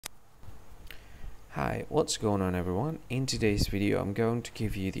Hi, what's going on everyone? In today's video I'm going to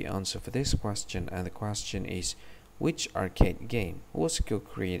give you the answer for this question, and the question is, which arcade game was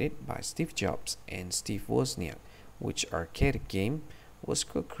co-created by Steve Jobs and Steve Wozniak? Which arcade game was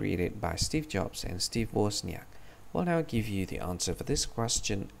co-created by Steve Jobs and Steve Wozniak? Well, now I'll give you the answer for this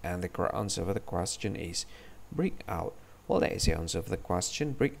question, and the correct answer for the question is Breakout. Well, that is the answer for the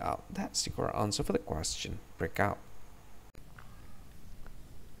question, Breakout. That's the correct answer for the question, Breakout.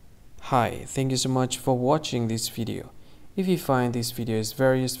 Hi, thank you so much for watching this video. If you find this video is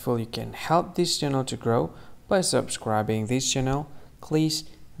very useful, you can help this channel to grow by subscribing this channel. Click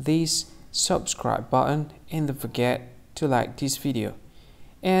this subscribe button and don't forget to like this video.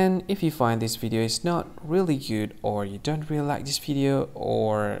 And if you find this video is not really good, or you don't really like this video,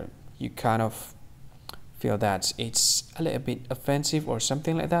 or you kind of feel that it's a little bit offensive or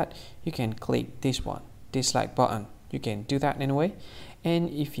something like that, you can click this one, dislike button. You can do that anyway. And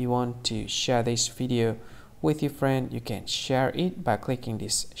if you want to share this video with your friend, you can share it by clicking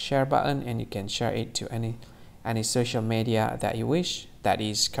this share button, and you can share it to any social media that you wish that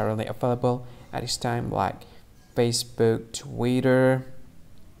is currently available at this time, like Facebook, Twitter,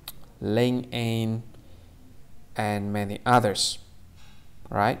 LinkedIn, and many others,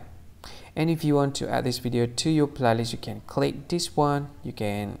 right? And if you want to add this video to your playlist, you can click this one. You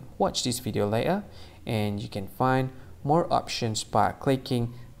can watch this video later, and you can find more options by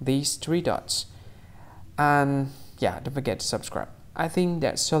clicking these three dots. And yeah, don't forget to subscribe. I think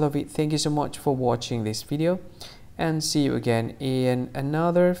that's all of it. Thank you so much for watching this video, and see you again in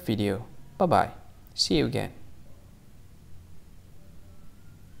another video. Bye bye. See you again.